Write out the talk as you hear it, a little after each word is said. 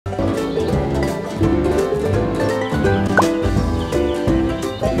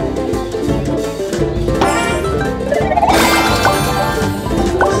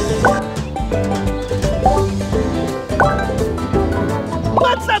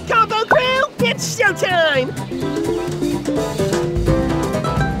up, Combo Crew? It's showtime!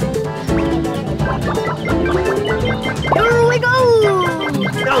 Here we go!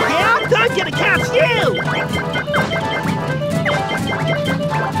 Oh yeah? I'm gonna catch you!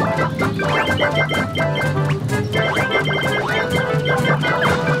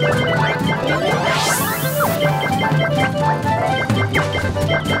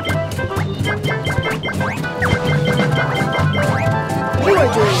 You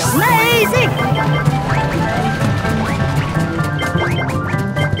are doing amazing!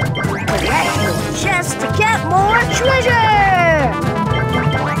 Collect your chest to get more treasure!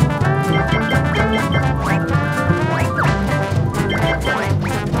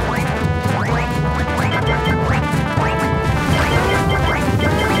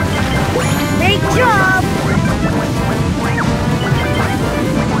 Great job!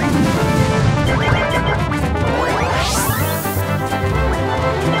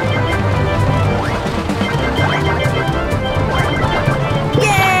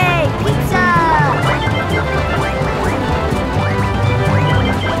 Yay! Pizza!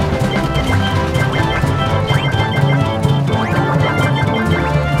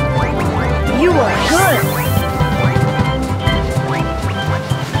 You are good!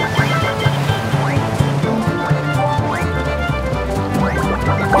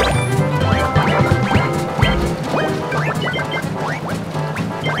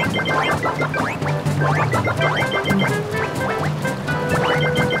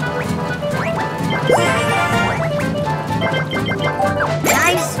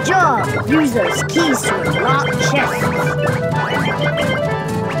 Nice job! Use those keys to unlock chests.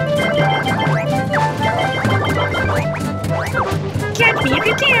 Can't be if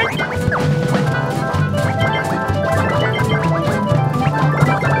you can't.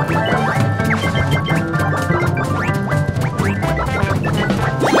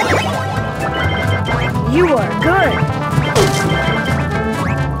 You are good!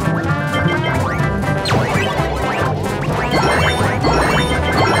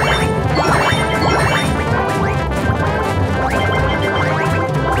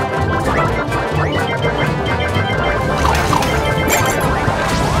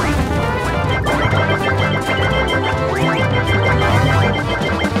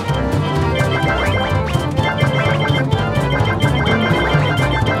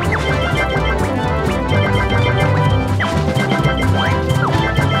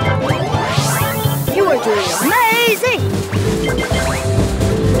 You are doing amazing!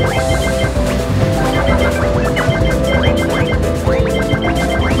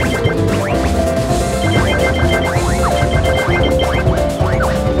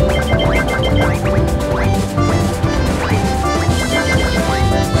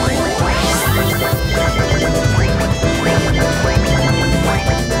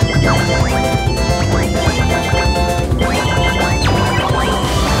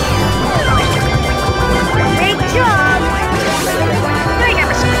 Great job! I have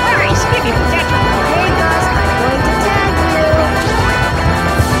a surprise if you can catch it. Hey Gus, I'm going to tag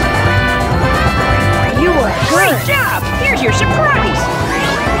you! You are Great good! job! Here's your surprise.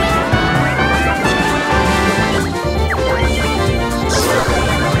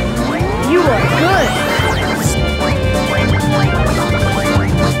 You are good!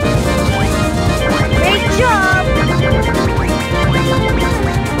 Great job!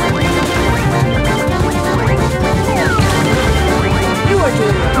 You are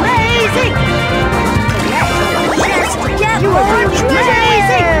doing amazing! Just get You are more doing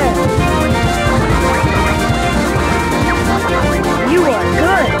treasure! You are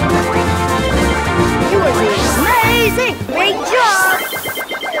good! You are doing amazing! Great job!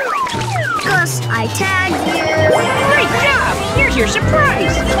 Gus, I tagged you! Great job! Here's your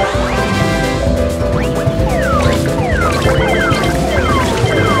surprise.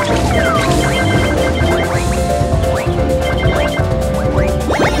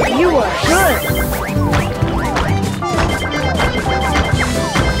 You are good!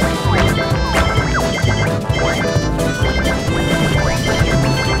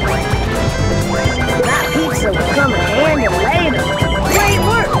 That pizza will come in handy later. Great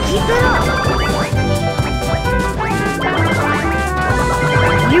work! Keep it up!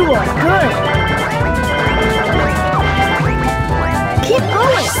 You are good! Keep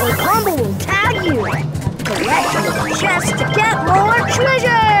going or Combo will tag you! Collect your chest to get more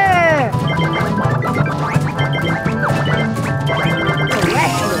treasure!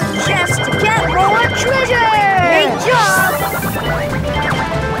 Collect your chest to get more treasure! Great job!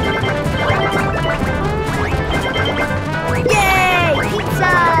 Yay!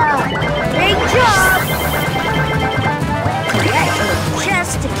 Pizza! Great job! Collect your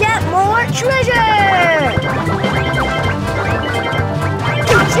chest to more treasure!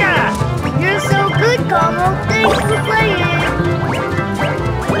 Gotcha! You're so good, Combo. Thanks for playing.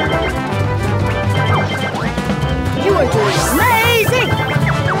 You are doing amazing!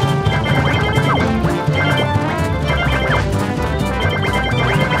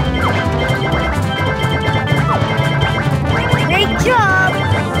 Great job!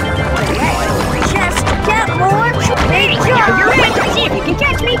 Just get more. Great Now job! you're in. See if you can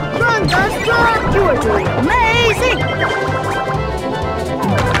catch me. Run, Gus, run! You are doing amazing!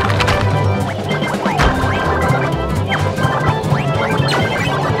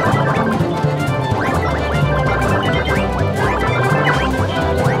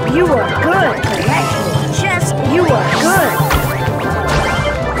 You are good. Correct. Just you are good.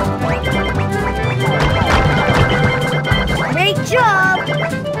 Great job.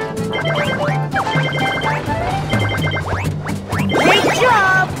 Great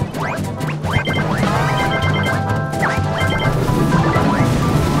job.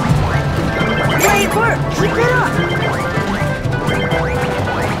 Great work. Keep it up.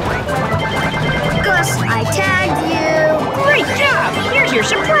 Gus, I tagged you. Great job. Here's your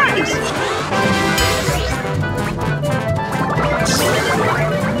surprise.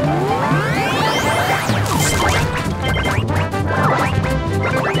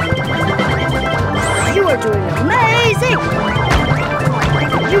 You are doing amazing!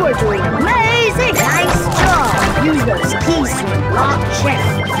 You are doing amazing! Nice job! Use those keys to unlock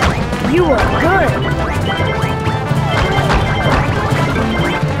chests. You are good!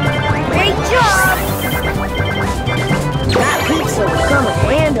 Great job! That pizza will come in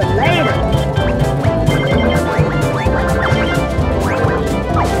handy later.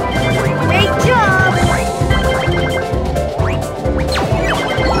 Great job!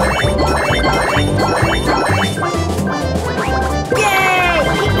 Yay!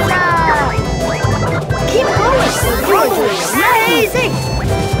 Pizza! Keep going! You're doing amazing!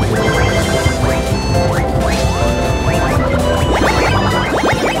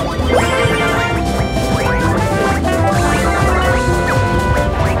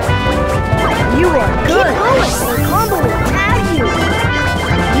 You are good! Keep going! The combo will tag you!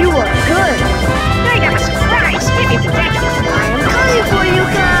 You are good! I got a surprise. See if you can catch me. I am coming for you,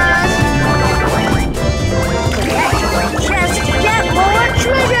 Gus! Just get more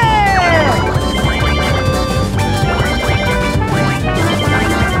treasure!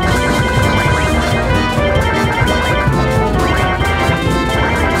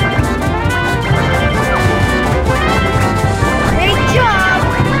 Great job!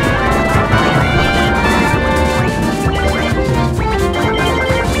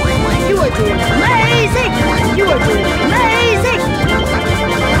 You are doing amazing! You are doing amazing!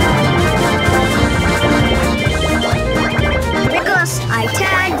 Gus, I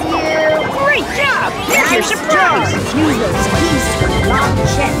tagged you! Great job. Here's your Nice surprise. job. Use those keys to unlock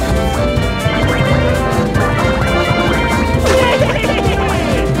chests.